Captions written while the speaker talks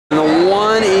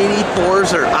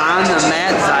4s are on the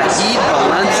mat. Zahid,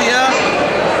 Valencia,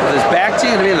 with his back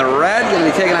team going to be in the red, going to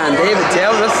be taking on David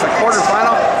Taylor. This is the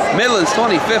quarterfinal, Midlands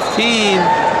 2015.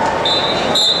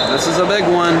 This is a big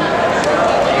one.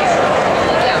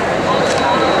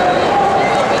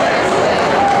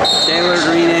 Taylor,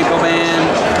 green ankle band.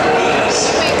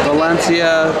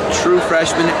 Valencia, true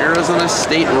freshman, Arizona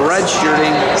State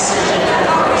redshirting.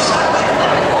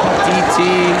 DT,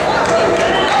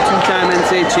 two-time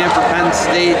NCAA champ for Penn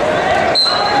State.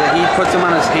 Zahid puts him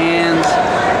on his hands.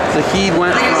 Zahid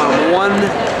went from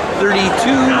 132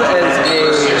 as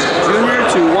a junior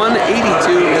to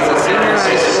 182 as a senior in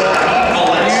high school.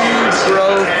 Huge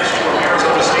growth.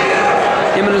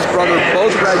 Him and his brother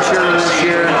both redshirting this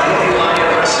year.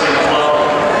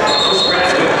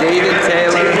 David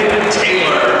Taylor.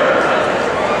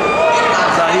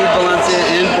 Zahid, Valencia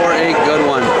in for a good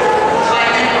one.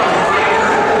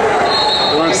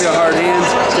 Valencia hard hands.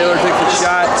 Taylor takes a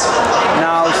shot.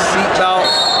 Now seatbelt.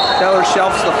 Taylor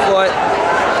shelves the foot.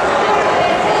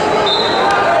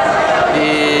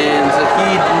 And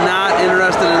Zahid not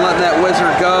interested in letting that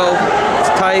whizzer go. It's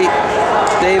tight.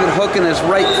 David hooking his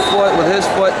right foot with his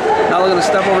foot. Now they're going to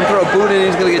step over and throw a boot in.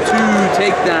 He's going to get 2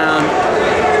 takedown.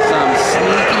 Some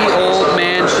sneaky old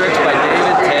man tricks by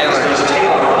David Taylor.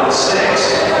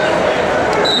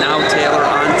 Now Taylor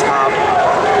on top.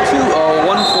 2-0,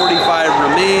 145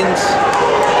 remains.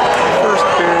 First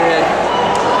period.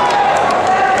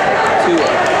 2-0.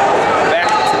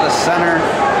 Back to the center.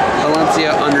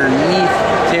 Valencia underneath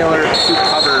Taylor to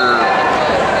cover.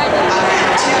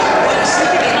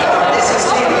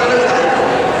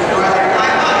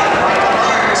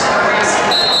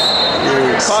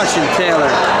 Caution Taylor.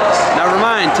 Never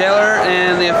mind, Taylor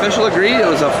and the official agreed it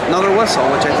was another whistle,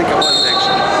 which I think it was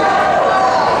actually.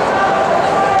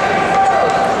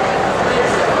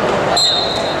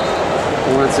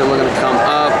 Valencia looking to come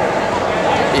up,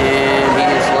 and he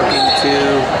is looking to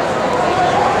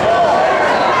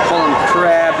pull him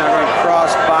crab. Now going to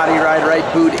cross body right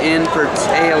boot in for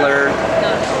Taylor.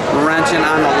 Wrenching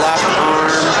on the left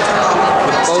arm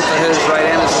with both of his right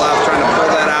and his left, trying to pull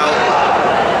that out.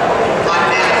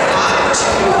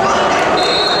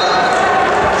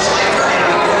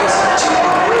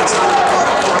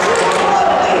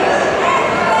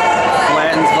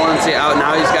 Flattens Valencia out.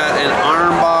 Now he's got an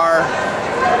arm bar.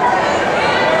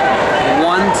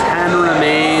 110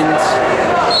 remains.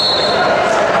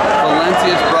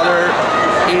 Valencia's brother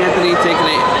Anthony taking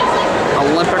an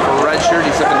Olympic red shirt.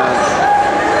 He's looking to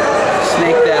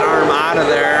snake that arm out of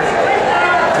there.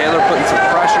 Taylor putting some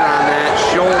pressure on that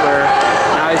shoulder.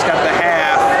 Now he's got the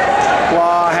half.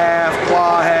 Claw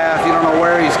half. You don't know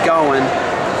where he's going.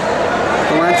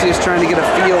 Valencia's trying to get a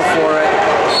feel for it.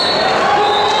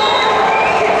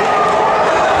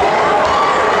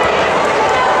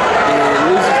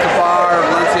 And loses the bar.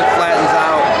 Valencia flattens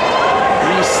out.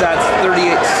 Resets.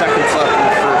 38 seconds left in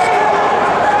the first.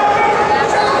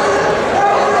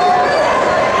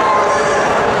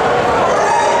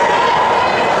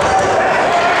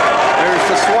 There's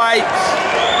the swipes.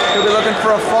 He'll be looking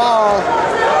for a fall.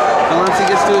 Valencia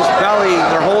gets to his belly.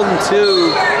 They're holding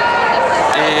 2.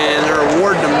 And they're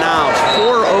awarding him now. It's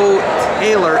 4-0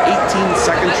 Taylor. 18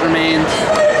 seconds remains.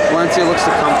 Valencia looks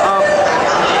to come up.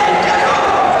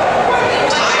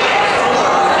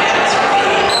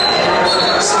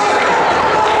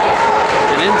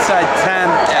 And inside 10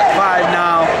 at 5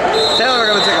 now. Taylor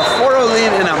going to take a 4-0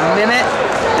 lead in a minute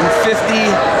and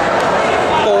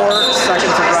 54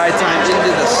 seconds of ride time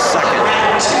into the second.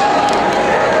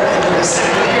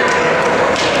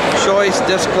 Choice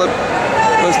disc clip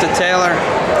goes to Taylor.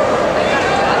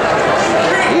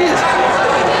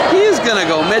 He's gonna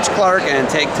go Mitch Clark and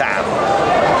take top.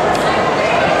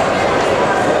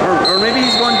 Or maybe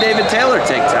he's going David Taylor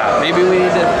take top. Maybe we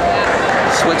need to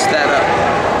switch that up.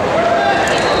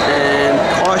 And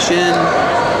caution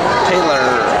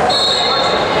Taylor.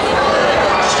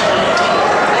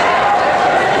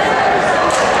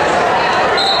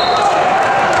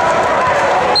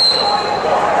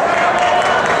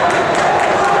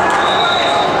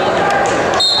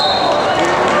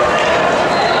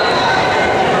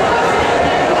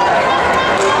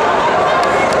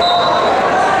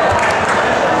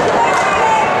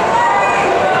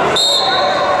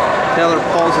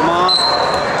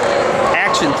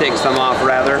 Takes them off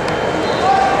rather.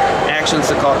 Actions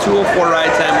to call. 2:04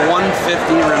 ride time,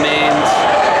 150 remains.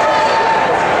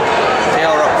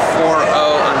 Taylor up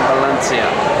 4-0 on Valencia.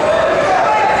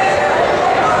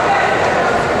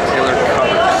 Taylor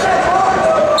covers.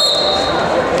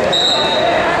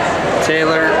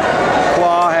 Taylor,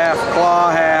 claw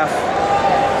half,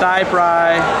 thigh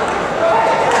pry,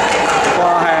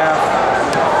 claw half.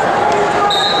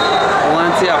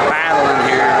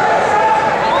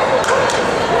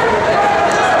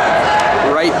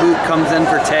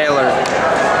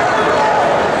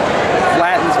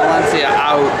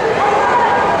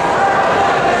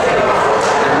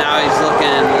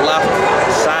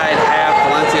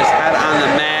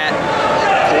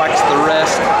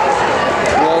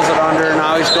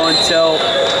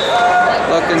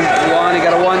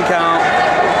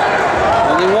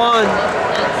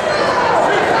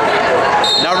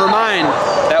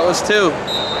 goes two.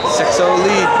 6-0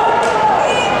 lead.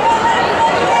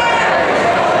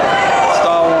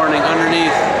 Stall warning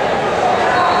underneath.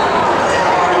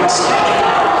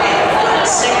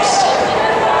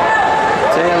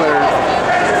 Taylor.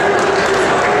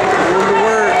 Going to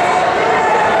work.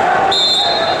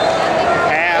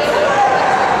 Half.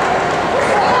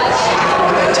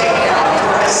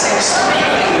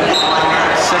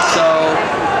 6-0.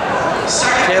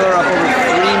 Taylor up over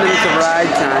 3 minutes of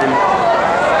ride time.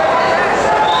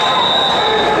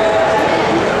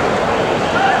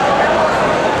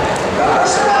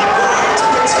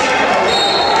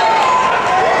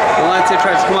 Valencia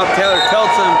tries to come up. Taylor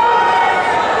tilts him.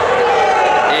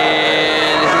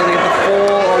 And is he going to get the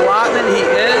full allotment? He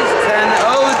is. 10-0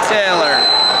 Taylor.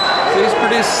 So he's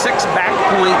produced 6 back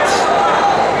points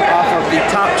off of the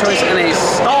top choice and a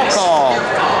stall call.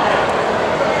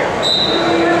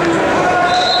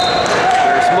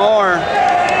 There's more.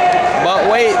 But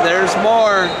wait, there's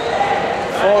more.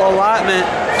 Full allotment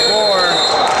for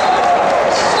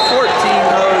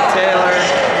 14-0 Taylor.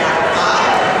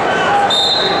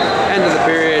 End of the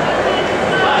period.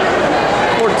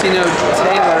 14-0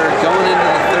 Taylor going into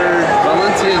the third.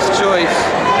 Valencia's choice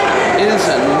is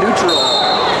neutral.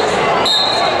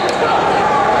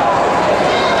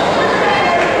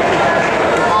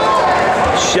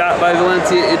 Shot by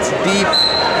Valencia, it's deep.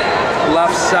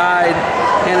 Left side,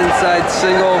 hand inside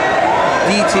single.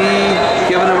 DT,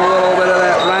 giving him a little bit of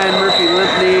that Ryan Murphy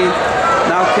limp knee.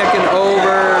 Now kicking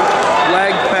over,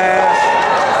 leg pass.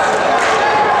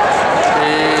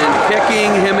 And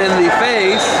kicking him in the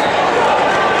face.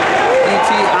 DT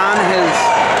on his,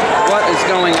 what is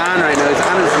going on right now? He's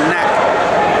on his neck.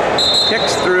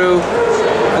 Kicks through.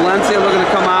 Valencia looking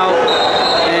to come out.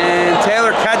 And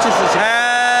Taylor catches his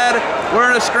head. We're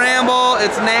in a scramble.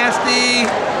 It's nasty.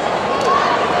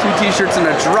 2 t-shirts in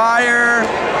a dryer.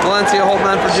 Valencia holding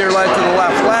on for dear life to the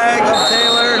left leg of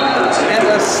Taylor. And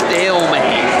a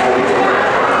stalemate.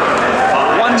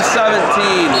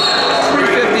 117.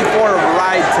 3:54 of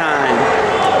ride time.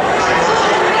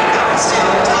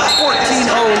 14-0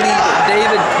 lead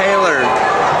David Taylor.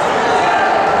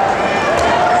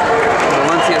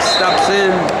 Valencia steps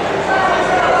in.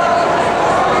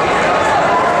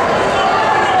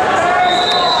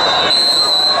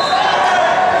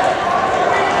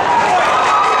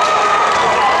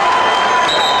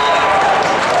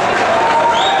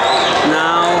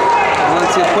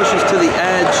 Pushes to the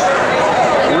edge.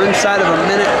 We're inside of a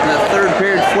minute in the third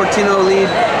period, 14-0 lead.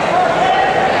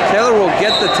 Taylor will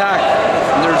get the tech.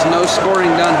 And there's no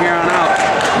scoring done here on out.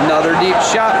 Another deep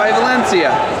shot by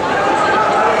Valencia.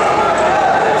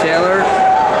 Taylor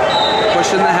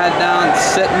pushing the head down,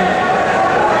 sitting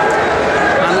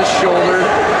on the shoulder.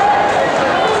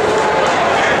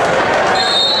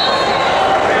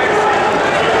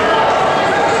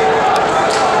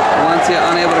 Valencia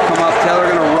unable to come up. Taylor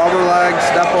going to rubber leg,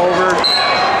 step over,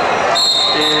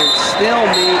 and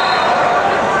stalemate.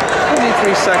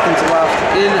 23 seconds left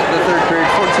in the third period.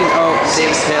 14-0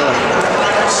 David Taylor.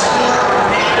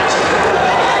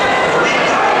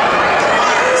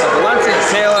 So Valencia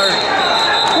Taylor,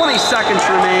 20 seconds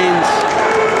remains.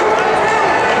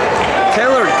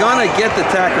 Taylor gonna get the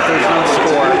tech if there's no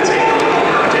score.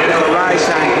 There's a ride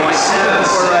time point.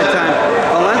 Before ride time.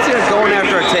 Valencia going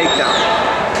after a takedown.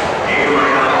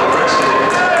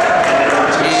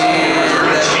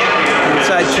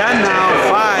 Inside 10 now,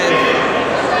 5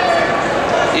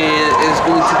 is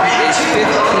going to be a 15-0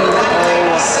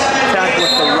 attack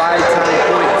with the ride time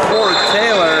point for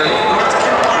Taylor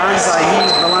on Zahid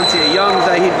Valencia. Young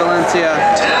Zahid Valencia.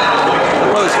 The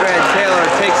post-grad Taylor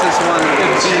takes this one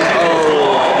 15-0.